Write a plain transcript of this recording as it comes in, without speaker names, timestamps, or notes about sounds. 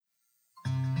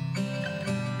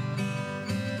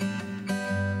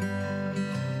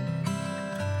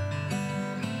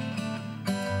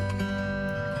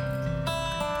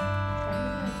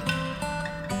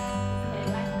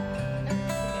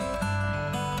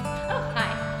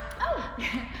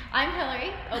I'm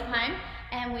Hillary Opheim,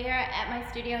 and we are at my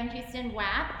studio in Houston,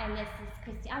 WAP, and this is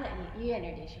Christina. I'll let you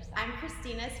introduce yourself. I'm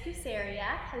Christina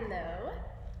Scusaria. Hello.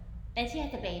 And she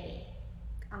has a baby.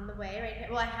 On the way right here.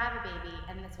 Well, I have a baby,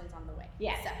 and this one's on the way.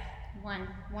 Yes. So. One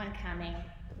coming,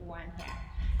 one here.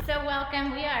 So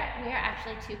welcome. We are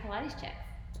actually two Pilates chicks.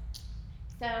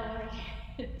 So we're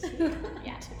here.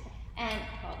 Yeah. And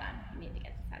hold on, I need to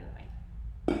get this out of the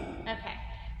way. Okay.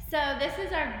 So this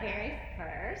is our very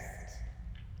first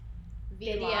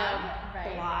video,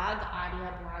 blog, audio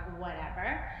blog,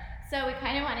 whatever. So we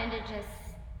kind of wanted to just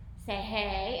say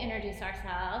hey, introduce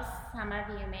ourselves. Some of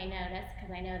you may notice,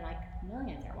 because I know like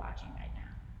millions are watching right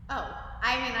now. Oh,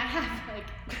 I mean, I have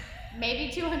like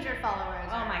maybe 200 followers.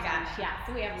 Oh my gosh, yeah.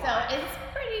 So we have. So it's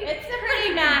a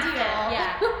pretty massive, deal.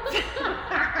 yeah.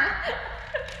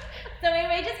 So we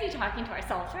may just be talking to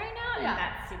ourselves right now, and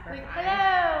that's super fun.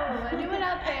 Hello, anyone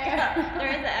out there? There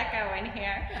is an echo in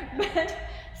here. But,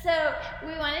 so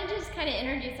we wanted to just kind of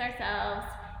introduce ourselves,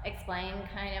 explain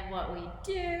kind of what we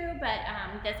do, but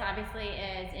this obviously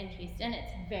is in Houston.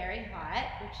 It's very hot,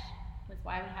 which was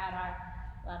why we had our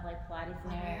lovely Pilates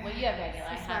Nerd. Well, you have regular.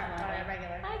 I have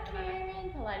regular. Hi,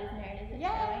 Karen. Pilates Nerd is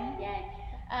showing. Yay.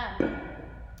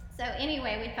 So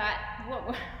anyway, we thought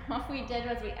what we did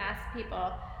was we asked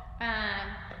people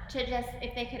to just,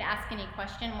 if they could ask any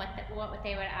question, what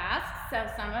they would ask. So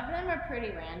some of them are pretty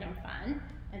random fun,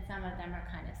 and some of them are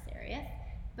kind of serious.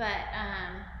 But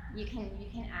you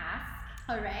can ask.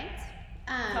 All right.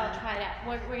 So I'll try to.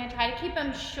 We're gonna try to keep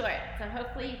them short. So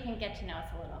hopefully you can get to know us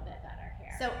a little bit better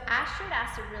here. So Astrid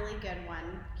asked a really good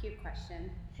one, cute question.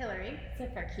 Hillary.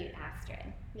 Super cute,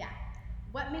 Astrid. Yeah.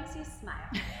 What makes you smile?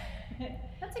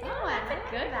 That's a good one. That's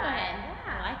a good one. Yeah.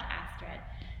 I like Astrid.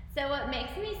 So what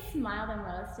makes me smile the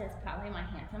most is probably my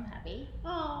handsome hubby.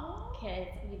 Aww. Because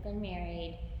we've been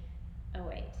married. Oh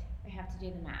wait, I have to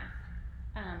do the math.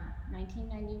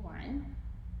 1991.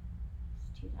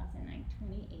 It's 2009.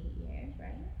 28 years,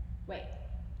 right? Wait.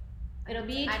 It'll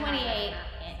be 28.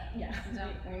 Yeah.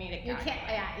 We need it. You can't.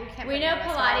 We know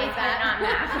Pilates, but not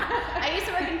math. I used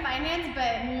to work in finance,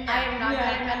 but I am not good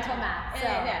at mental math.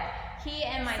 So he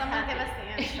and my someone puppy. give us the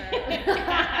answer.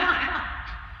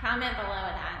 Comment below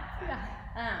that.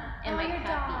 Yeah. And my your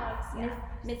puppies, dogs.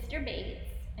 Mr.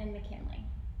 Bates and McKinley.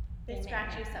 They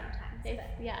scratch you sometimes.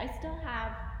 Yeah, I still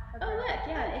have. Oh look,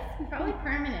 yeah, it's probably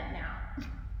permanent now.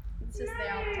 It's just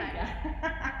there all the time.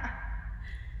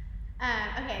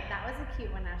 Okay, that was a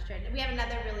cute one, Astrid. We have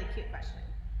another really cute question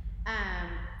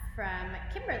from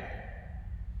Kimberly.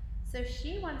 So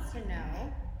she wants to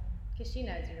know, because she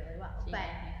knows you really well, She knows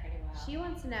me pretty well. She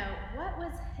wants to know, what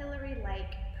was Hillary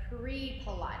like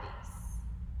pre-Pilates?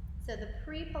 So the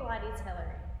pre-Pilates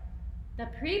Hillary. The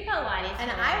pre-Pilates.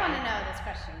 And I want to know this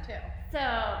question too. So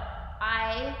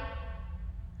I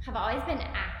have always been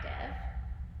active,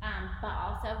 but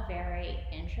also very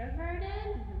introverted.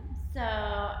 Mm-hmm. So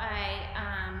I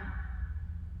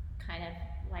kind of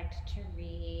liked to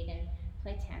read and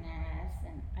play tennis,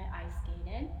 and I ice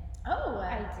skated. Oh,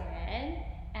 I did,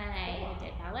 and I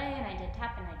did ballet, and I did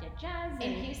tap, and I did jazz.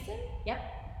 In Houston?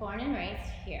 Yep, born and raised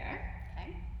here.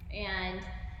 Okay.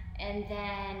 And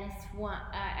then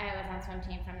I was on swim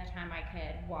team from the time I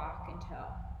could walk until,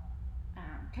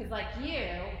 because like you,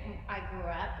 I grew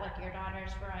up, like your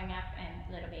daughter's growing up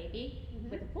and little baby,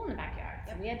 with a pool in the backyard.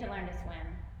 So we had to learn to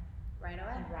swim right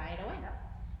away. Yep.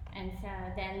 And so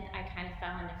then I kind of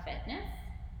fell into fitness,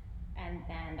 and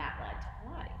then that led to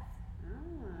Pilates.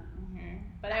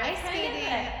 But ice skating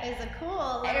is a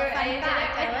cool little fun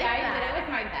fact. I did it with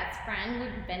my best friend.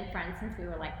 We've been friends since we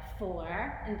were like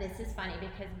 4. And this is funny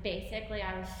because basically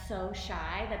I was so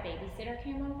shy. The babysitter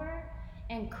came over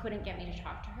and couldn't get me to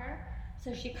talk to her.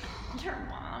 So she called her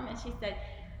mom and she said,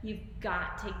 "You've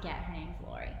got to get," her name's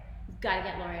Lori. "You've got to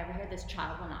get Lori over here. This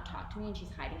child will not talk to me, and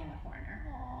she's hiding in the corner."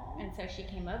 Aww. And so she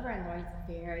came over, and Lori's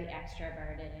very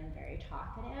extroverted and very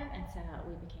talkative, and so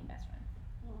we became best friends.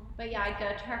 But yeah, I'd go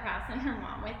to her house and her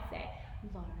mom would say,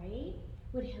 "Lori,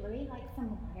 would Hillary like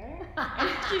some water?" And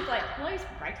she's like, "Lori's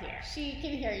right here." She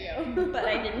can hear you. But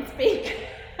I didn't speak.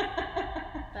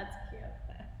 That's cute.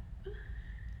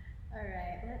 All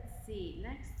right, let's see.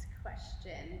 Next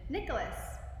question.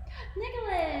 Nicholas.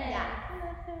 Yeah.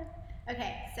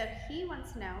 Okay, so he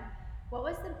wants to know, what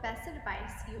was the best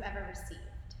advice you ever received?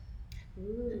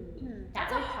 Ooh,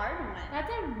 that's a hard one. That's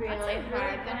a really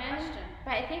hard good one. question.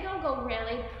 But I think I'll go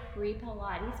really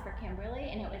pre-Pilates for Kimberly,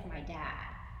 and it was my dad.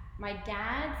 My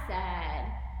dad said,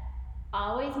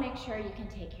 "Always make sure you can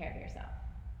take care of yourself."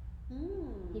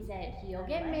 He said, "You'll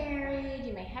get married,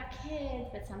 you may have kids,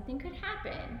 but something could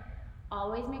happen.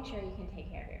 Always make sure you can take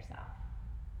care of yourself."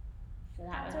 So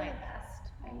that was my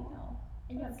best. I know.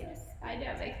 And That's you'll get so I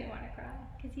know, it sweet. makes me want to cry.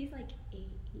 Because he's like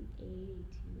 82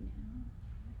 now.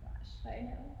 Oh my gosh. I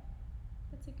know.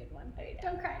 That's a good one. I know.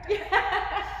 Don't cry. Don't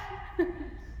cry.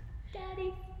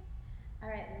 Daddy. All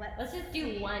right, Let's just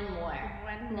do see. one more.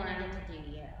 One And more. then I get to do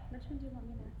you. Which one do you want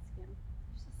me to ask you?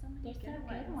 There's just so many There's so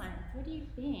good good ones. What do you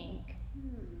think?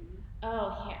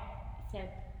 Oh, here. So,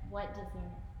 what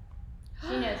dessert?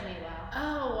 She knows me well.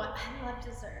 Oh, I love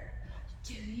dessert.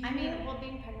 Do you? I mean, well,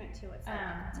 being pregnant too, it's like,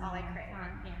 it's all I crave.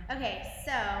 Yeah. Okay,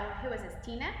 so who is this?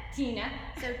 Tina? Tina.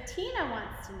 So Tina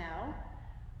wants to know,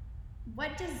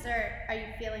 what dessert are you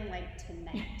feeling like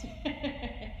tonight?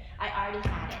 I already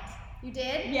had it. You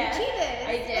did? Yes, You cheated.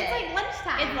 I did. It's like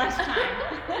lunchtime. It's lunchtime.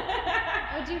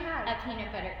 What'd you have? A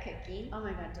peanut butter cookie. Oh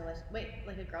my god, delicious. Wait,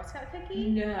 like a Girl Scout cookie?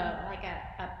 No, like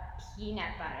a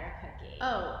peanut butter cookie.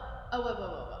 Oh,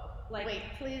 whoa. Like- Wait,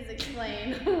 please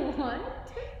explain.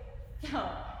 What? So,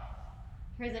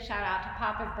 here's a shout out to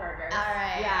Papa's Burgers. All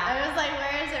right. Yeah. I was like,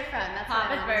 where is it from? That's what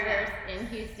I Papa's wanted to Burgers know. in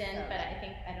Houston, So but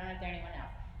good. I don't know if they're anyone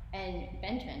else. And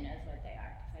Benjamin knows what they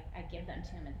are because I give them to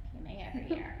him at the PMA every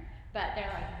year. But they're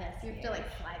like this. You have to like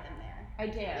fly them there. I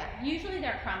do. Yeah. Usually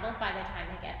they're crumbled by the time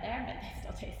they get there, but they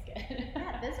still taste good.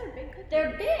 Yeah, those are big cookies.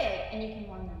 They're big, and you can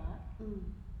warm them up. Mm.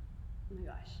 Oh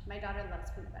my gosh, my daughter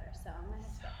loves peanut butter, so I'm gonna have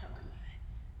to get her one.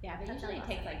 Yeah, but That usually it sounds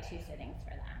takes like 2 sittings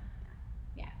for them.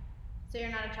 So you're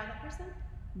not a chocolate person?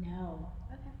 No.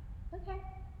 Okay.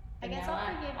 I guess I'll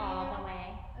Vanilla forgive all you. the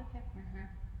way. Okay.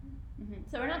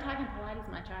 So we're not talking Pilates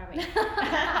much, are we?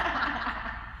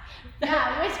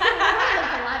 Yeah, which one were the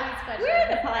Pilates questions? Where are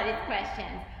the Pilates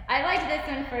questions? I like this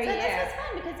one for So you. this is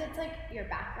fun because it's like your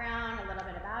background, a little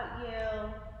bit about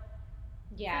you.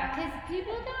 Yeah, because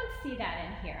people don't see that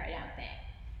in here, I don't think.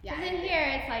 Yeah. Because in here,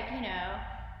 it's like,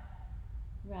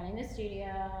 running the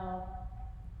studio,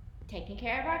 taking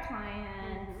care of our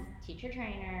clients, teacher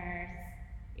trainers.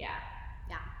 Yeah.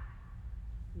 Yeah.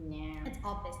 Yeah. It's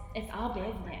all business. It's all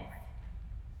business.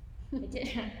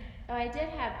 I did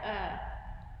have,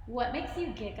 what makes you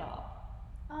giggle?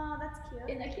 Oh, that's cute.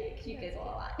 In the cute, you giggle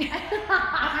a lot.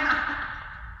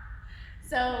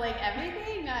 So like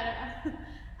everything? No,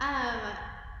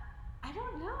 I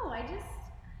don't know. I just,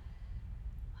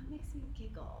 what makes me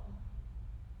giggle?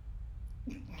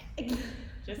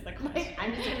 Just the Like,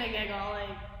 I'm just gonna giggle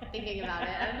like thinking about it.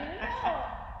 I don't even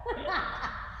know.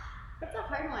 That's a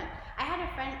hard one. I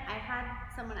had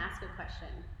someone ask a question,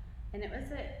 and it was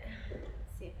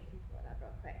let's see if I can pull it up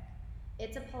real quick.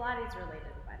 It's a Pilates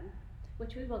related one.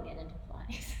 Which we will get into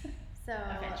Pilates. So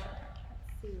Eventually.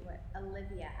 let's see what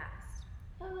Olivia asked.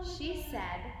 Oh, She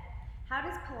said, how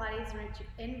does Pilates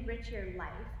enrich your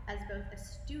life as both a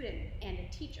student and a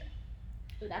teacher?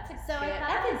 Ooh, that's a So I good, thought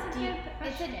that's it a was deep good,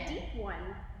 question. it's a deep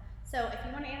one. So if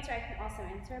you want to answer, I can also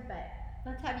answer, but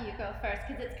Let's have you go first,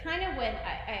 because it's kind of when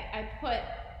I put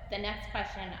the next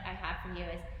question I have for you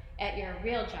is at your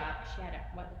real job. She had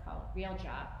what we call a real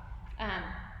job.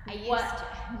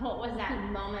 What was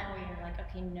that moment where you're like,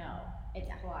 okay, no, it's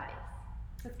Pilates?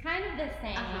 So it's kind of the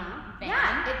same thing.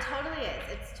 Yeah, it totally is.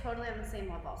 It's totally on the same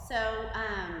level. So,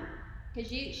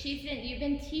 Because you've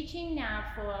been teaching now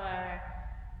for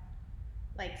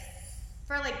like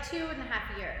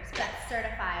 2.5 years, but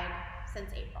certified since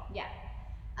April. Yeah.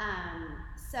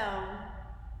 So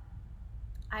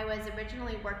I was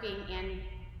originally working and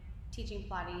teaching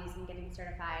Pilates and getting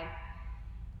certified,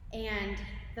 and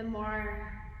the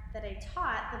more that I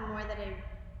taught, the more that I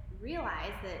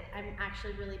realized that I'm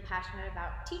actually really passionate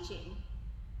about teaching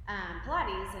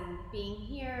Pilates and being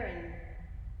here and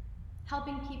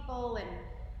helping people and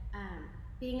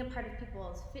being a part of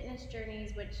people's fitness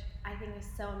journeys, which I think is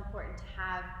so important to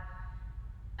have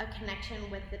a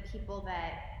connection with the people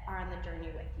that are on the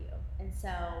journey with you. And so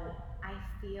I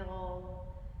feel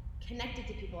connected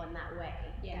to people in that way.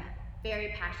 Yeah.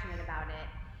 Very passionate about it.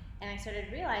 And I started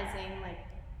realizing, like,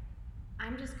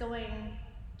 I'm just going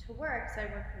to work. So I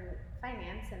work in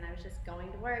finance, and I was just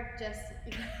going to work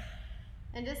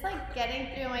and just like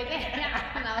getting through my day.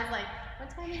 And I was like, what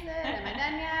time is it? Am I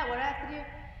done yet? What do I have to do?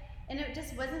 And it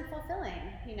just wasn't fulfilling,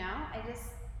 I just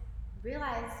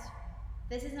realized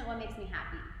this isn't what makes me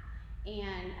happy.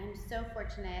 And I'm so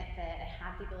fortunate that I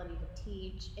have the ability to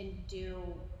teach and do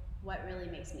what really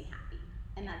makes me happy.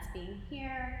 And that's being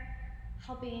here,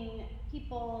 helping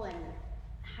people and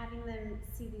having them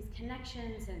see these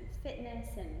connections and fitness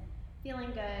and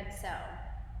feeling good. So,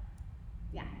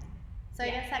 yeah. So I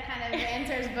guess that kind of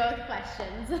answers both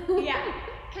questions. Yeah,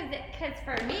 because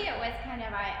for me it was kind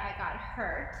of, I got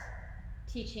hurt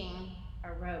teaching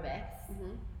aerobics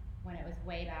when it was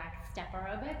way back, step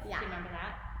aerobics. Yeah. Do you remember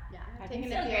that? Yeah, I I've can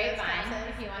taken still a few of those grapevine.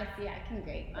 classes. If you want to see, I can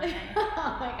grapevine.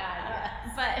 Oh my god,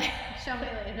 yes. But Show me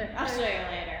later. I'll show you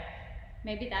later.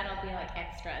 Maybe that'll be like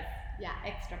extras. Yeah.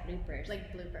 Extra bloopers.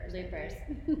 Like bloopers. Bloopers.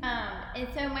 And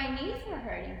so my knees were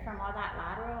hurting from all that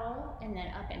lateral and then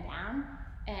up and down.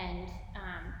 And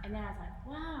then I was like,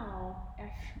 wow.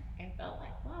 I felt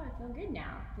like, wow, I feel good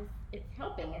now. It's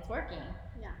helping. It's working.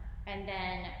 Yeah. And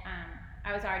then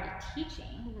I was already teaching,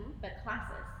 Mm-hmm. but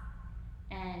classes.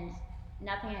 And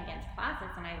nothing against classes,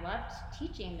 and I loved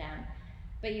teaching them.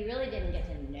 But you really didn't get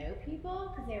to know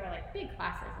people because they were like big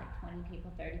classes, like 20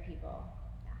 people, 30 people.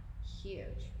 Yeah.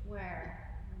 Huge. Where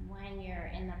when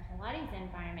you're in the Pilates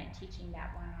environment teaching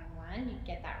that one-on-one, you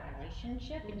get that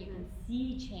relationship and you can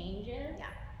see changes.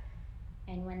 Yeah.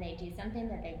 And when they do something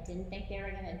that they didn't think they were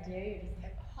going to do, you're just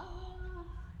like, oh,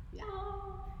 Yeah.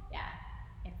 oh. Yeah.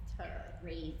 It's Totally.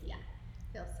 crazy. Yeah.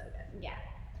 Feels so good. Yeah.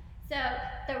 So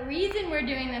the reason we're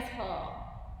doing this whole,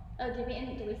 did we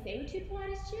say we're two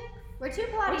Pilates chicks? We're two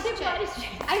Pilates We're two chicks. Pilates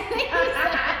chicks. I think we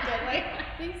said, did we? I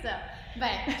think so.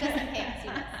 But just in case, you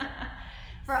know.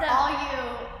 For So- all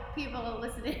you people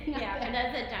listening. Yeah, for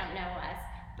those that don't know us.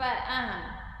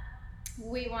 But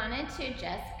we wanted to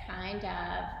just kind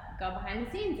of go behind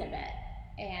the scenes a bit.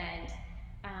 And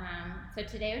so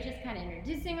today was just kind of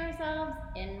introducing ourselves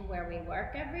in where we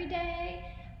work every day.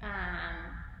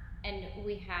 And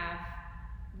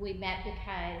we met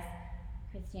because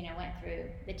Christina went through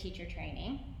the teacher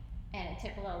training, and it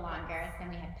took a little longer than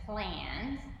we had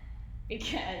planned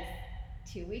because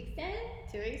 2 weeks in,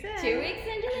 2 weeks in. 2 weeks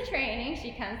into the training,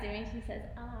 she comes to me and she says,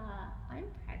 I'm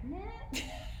pregnant.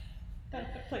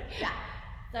 Yeah.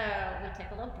 So we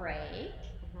took a little break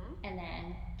Mhm. and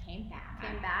then came back.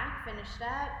 Came back, finished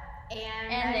up,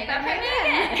 and they I'm got pregnant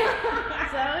pregnant again.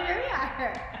 So here we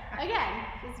are. Again,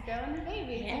 just growing the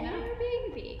babies, And you know? your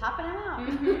baby. Popping them out.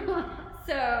 Mhm.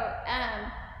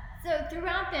 So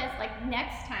throughout this, like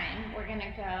next time we're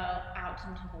gonna go out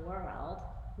into the world.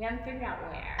 We haven't figured out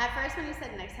where. At first, when you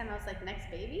said next time, I was like,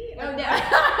 next baby? Oh, Like, no.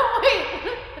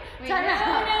 Wait. Time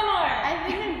out. no more. I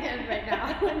think I'm good right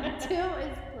now. 2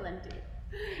 is plenty.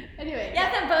 Anyway.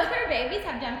 Yeah, so both our babies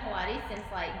have done Pilates since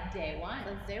like day one.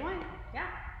 Since day one. Yeah.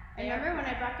 I They are- remember when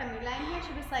I brought Camila in here,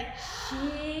 she was like,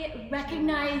 She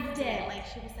recognized it. Like,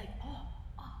 she was like, oh.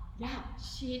 Yeah,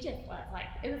 she just was like,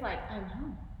 it was like, I'm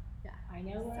home. Yeah. I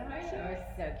know where So I am. cute.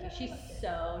 It was so cute. She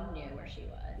so knew where she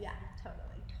was. Yeah, totally.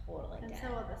 Totally And did. so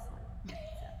will this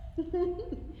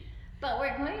one. But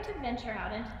we're going to venture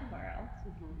out into the world,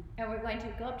 Mhm. and we're going to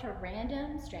go up to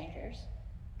random strangers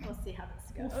We'll see how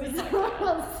this goes. We'll see how it goes.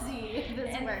 We'll see if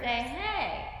this and works. say,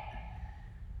 hey,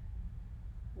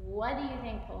 what do you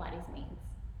think Pilates means?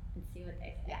 And see what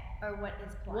they say. Yeah. Or what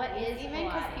is Pilates? What is Even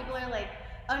because Pilates? people are like,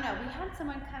 oh no, we had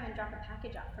someone come and drop a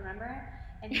package off, remember?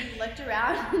 And he looked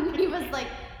around and he was like,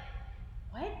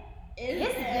 what is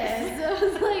this? I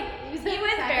was like, He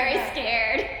was very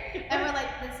scared. And we're like,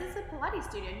 this is a Pilates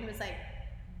studio. And he was like,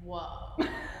 whoa.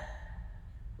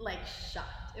 Like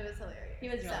shocked. It was hilarious. He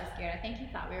was really So, scared. I think he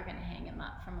thought we were going to hang him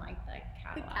up from like the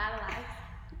the Cadillac. Cadillac.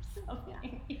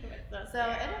 Something. He was so So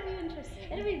scared. it'll be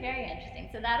interesting. It'll be very interesting.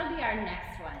 So that'll be our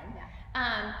next one.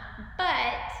 Yeah.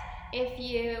 But if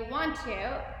you want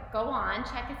to, go on,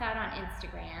 check us out on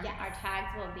Instagram. Yes. Our tags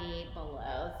will be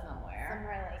below somewhere.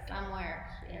 Somewhere like Somewhere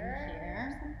in here here.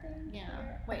 or something. Yeah.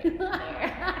 Here. Wait,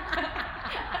 there.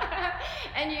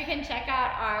 And you can check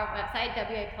out our website,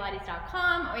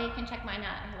 wapilates.com, or you can check mine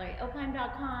out at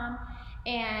hillaryopine.com.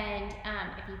 And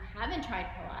if you haven't tried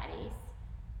Pilates,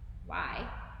 why?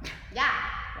 Yeah.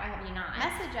 Why have you not?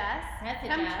 Message us. Message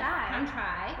Come us. try. Come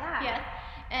try. Yeah. Yes.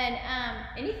 And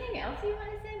anything else you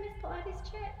want to say, Miss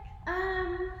Pilates chick?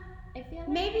 I feel like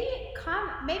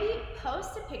Maybe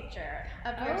post a picture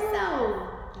of yourself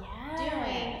yes.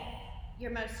 doing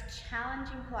your most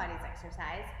challenging Pilates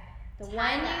exercise. the Tag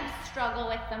one us. you struggle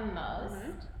with the most.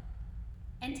 Mhm.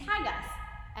 And tag us,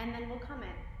 and then we'll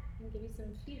comment and give you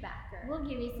some feedback or We'll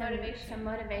give you some Motivation.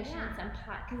 motivation, Yeah. some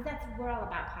because we're all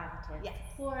about positive Yes.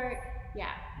 support.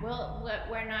 Yeah,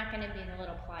 we're not going to be the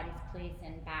little Pilates police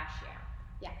and bash you.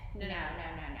 yeah.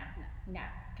 No.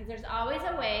 Because there's always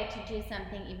a way to do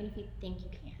something, even if you think you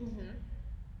can't. Mm-hmm.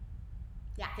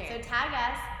 Yeah. There. So tag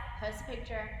us, post a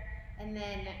picture, and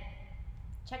then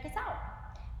check us out.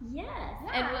 Yes,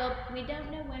 Yeah. and we don't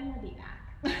know when we'll be back.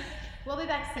 We'll be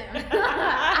back soon.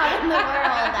 Out in the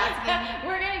world, asking.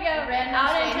 We're gonna go Random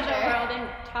out into the stranger. world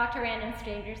and talk to random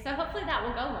strangers. So hopefully that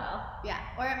will go well. Yeah.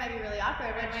 Or it might be really awkward.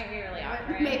 It which might be really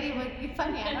awkward. Maybe would be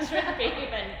funny. I It don't should know. be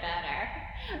even better.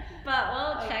 But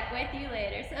we'll Okay. check with you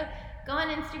later. So go on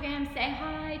Instagram, say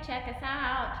hi, check us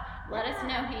out, let us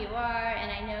know who you are.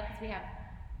 And I know because we have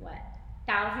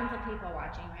thousands of people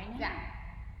watching right now. Yeah.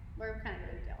 We're kind of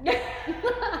a big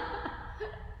deal.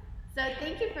 So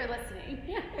thank you for listening.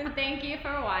 And thank you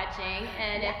for watching.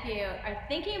 And if you are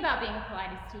thinking about being a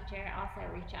Pilates teacher, also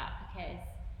reach out because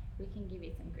we can give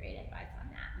you some great advice on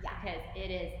that. Yeah. Because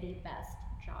it is the best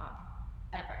job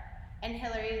ever. And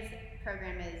Hillary's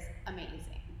program is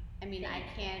amazing. I mean, I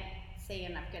can't say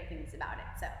enough good things about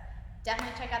it. So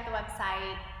definitely check out the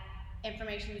website.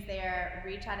 Information's there.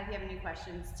 Reach out if you have any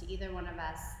questions to either one of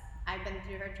us. I've been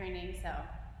through her training, so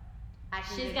I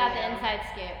can She's give got you the inside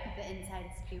scoop. The inside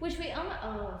scoop. Which we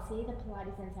almost, see the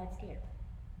Pilates inside scoop.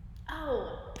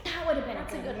 Oh, That would have been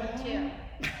that's a good one name.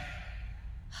 too.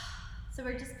 So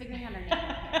we're just figuring out a name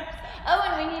here. Oh,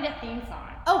 and we need a theme song.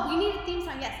 Oh, we need a theme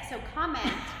song, yes. So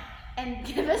comment and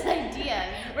give us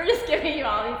ideas. We're just giving you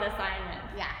all these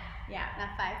assignments. Yeah. Yeah. Now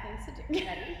 5 things to do.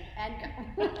 Ready? And go.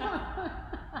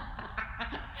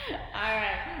 All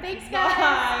right. Thanks, guys.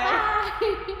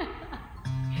 Bye.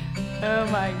 Oh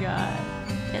my god.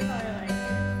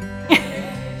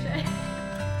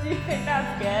 Do you think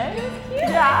that's good? It was cute.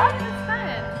 Yeah. I think it was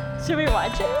fun. Should we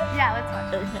watch it? Yeah, let's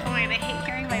watch it. Okay. Oh my god, I hate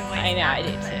hearing my voice. I know, I do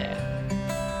after.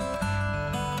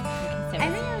 too. I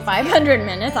think it was 500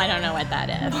 minutes? I don't know what that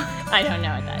is. I don't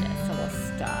know what that is.